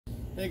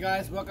Hey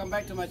guys, welcome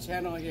back to my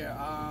channel here.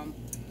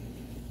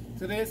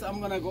 Today I'm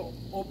gonna go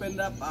open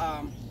up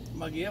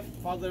my gift,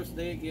 Father's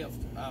Day gift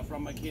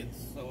from my kids.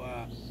 So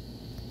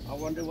I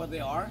wonder what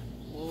they are.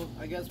 Well,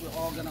 I guess we're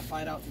all gonna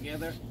find out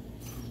together.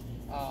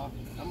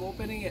 I'm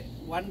opening it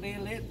one day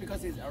late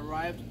because it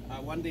arrived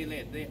one day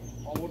late. They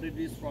ordered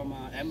this from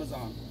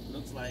Amazon,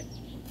 looks like.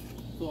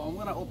 So I'm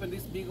gonna open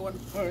this big one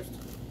first.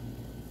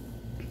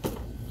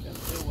 Can't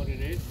tell what it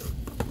is.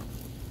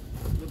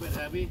 A little bit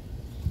heavy.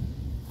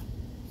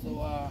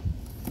 So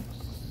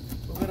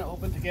we're gonna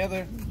open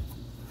together.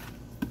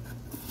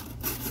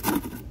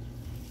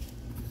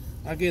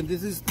 Again,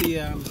 this is the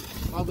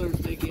Father's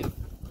Day gift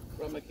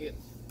from my kids.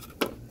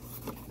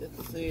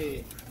 Let's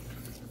see.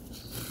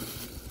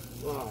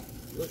 Wow,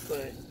 looks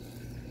like.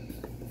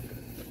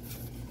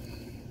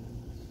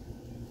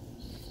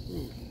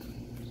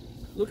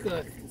 Looks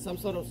like some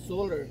sort of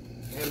solar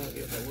panel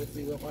here. So we'll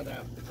see. We'll find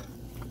out.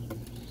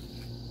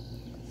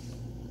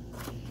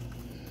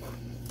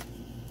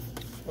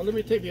 Well, let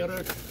me take the other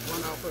one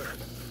out first.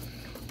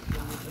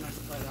 Then we can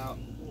find out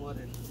what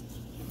it is.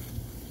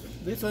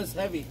 This one's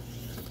heavy.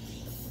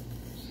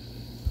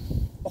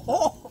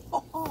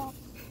 Oh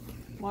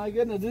my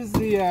goodness, this is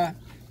the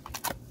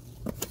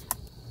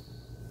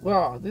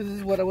wow, this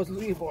is what I was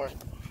looking for.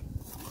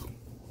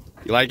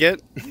 You like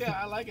it?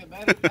 Yeah, I like it.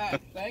 Battery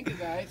pack. Thank you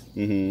guys.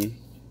 Mm-hmm.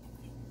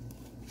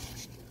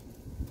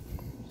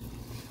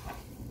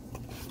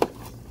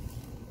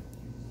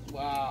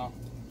 Wow.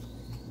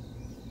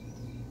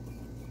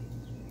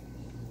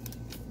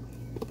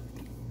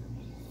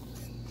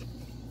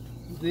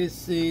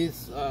 This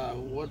is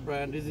what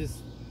brand? This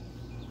is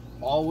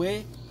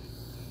Alway.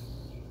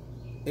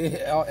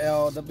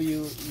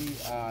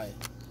 ALLWEI.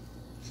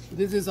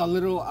 This is a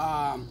little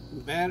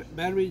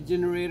battery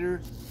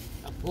generator,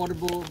 a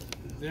portable,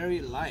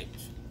 very light.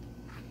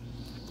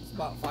 It's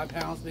about 5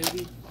 pounds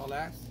maybe or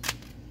less.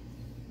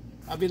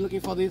 I've been looking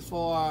for this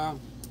for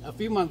a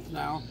few months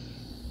now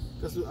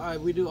because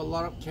we do a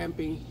lot of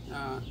camping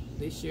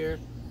this year.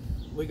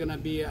 We're gonna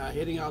be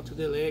heading out to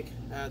the lake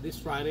this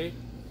Friday,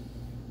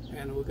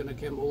 and we're gonna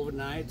camp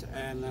overnight,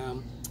 and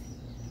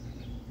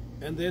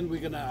then we're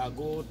gonna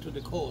go to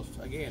the coast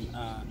again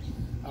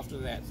after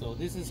that. So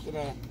this is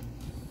gonna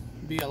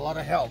be a lot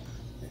of help.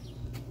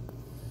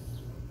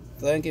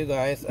 Thank you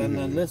guys. And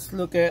then let's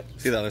look at,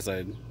 see the other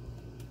side.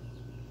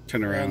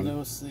 Turn around. And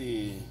let's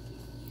see.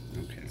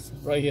 Okay.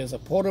 Right here is a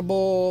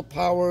portable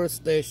power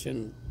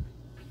station.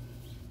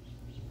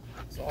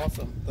 It's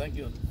awesome. Thank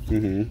you.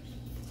 Mm-hmm.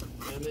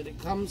 And then it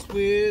comes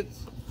with,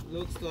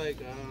 looks like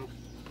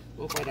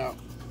we'll find out.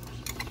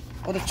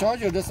 Oh, the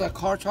charger. There's a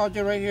car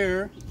charger right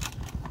here.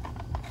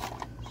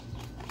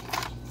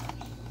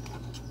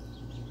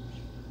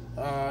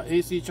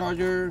 AC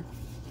charger,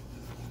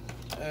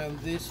 and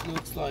this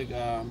looks like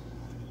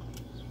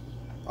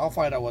I'll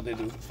find out what they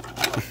do.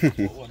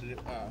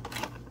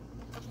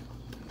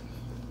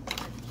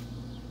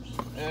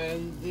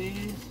 And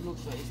this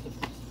looks like it's the,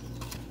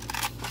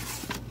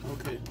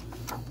 okay.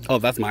 Oh,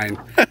 that's mine.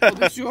 Oh,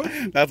 this yours?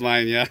 That's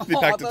mine, yeah. We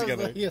packed it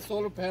together. Yeah,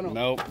 solar panel.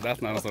 Nope,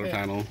 that's not a solar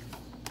panel.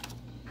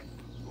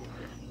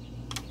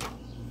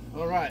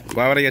 All right.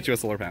 Why would I get you a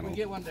solar panel? We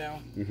get one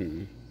down.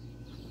 Mm-hmm.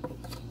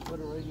 Put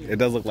it right here. It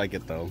does look like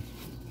it though.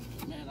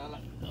 Man, I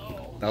like.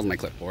 Oh. That was my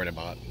clipboard I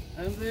bought.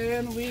 And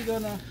then we're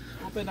gonna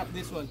open up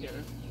this one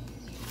here.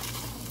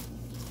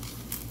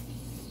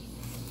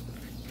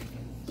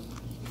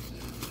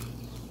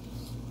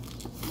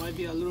 Might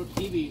be a little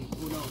TV,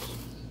 who knows?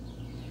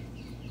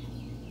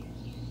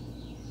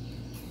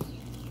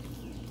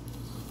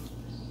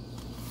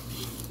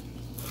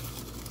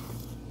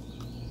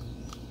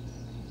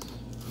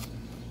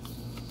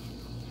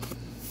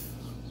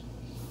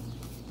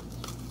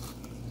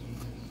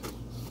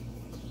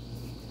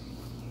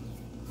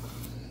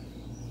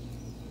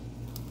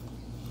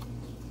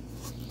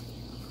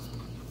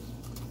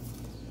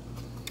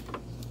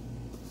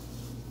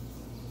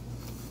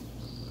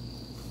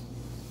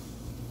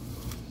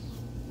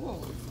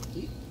 Whoa, it's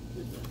deep.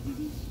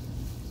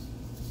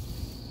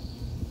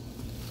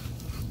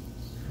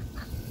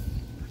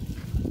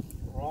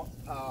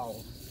 Ow.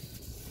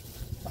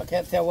 I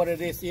can't tell what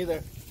it is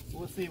either.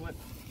 We'll see what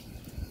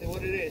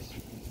it is.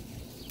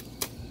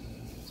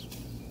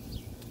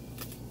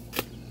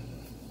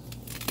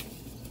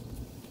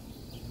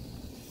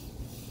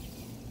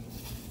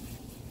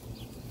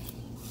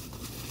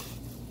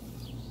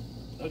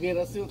 Again,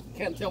 I still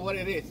can't tell what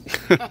it is.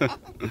 I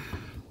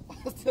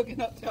still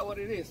cannot tell what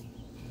it is.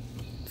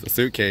 It's a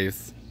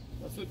suitcase.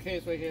 A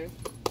suitcase right here.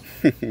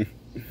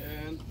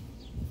 And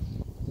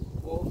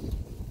whoa.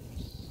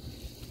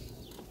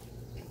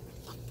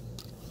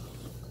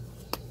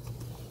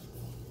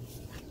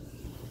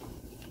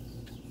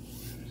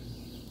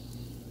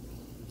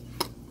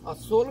 A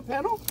solar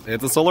panel?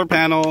 It's a solar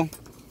panel.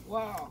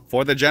 Wow.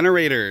 For the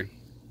generator.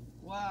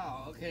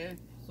 Wow, okay.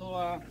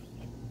 So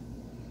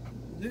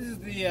this is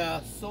the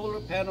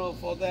solar panel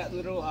for that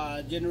little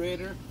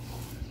generator.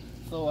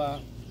 So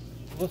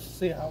let's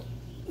see how.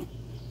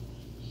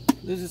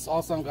 This is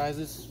awesome, guys.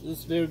 This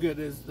is very good.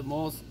 It's the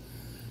most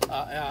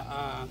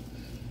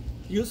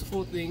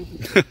useful thing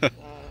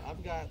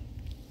I've got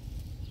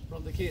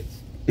from the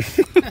kids.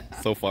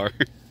 So far.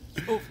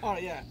 So far,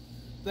 yeah.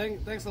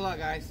 Thanks a lot,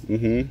 guys.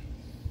 Mm-hmm.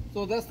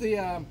 So that's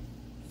the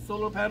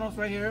solar panels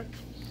right here,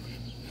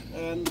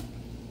 and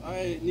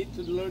I need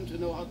to learn to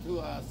know how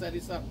to set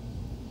this up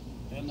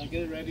and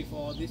get it ready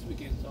for this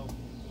weekend. So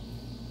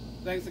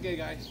thanks again,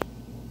 guys.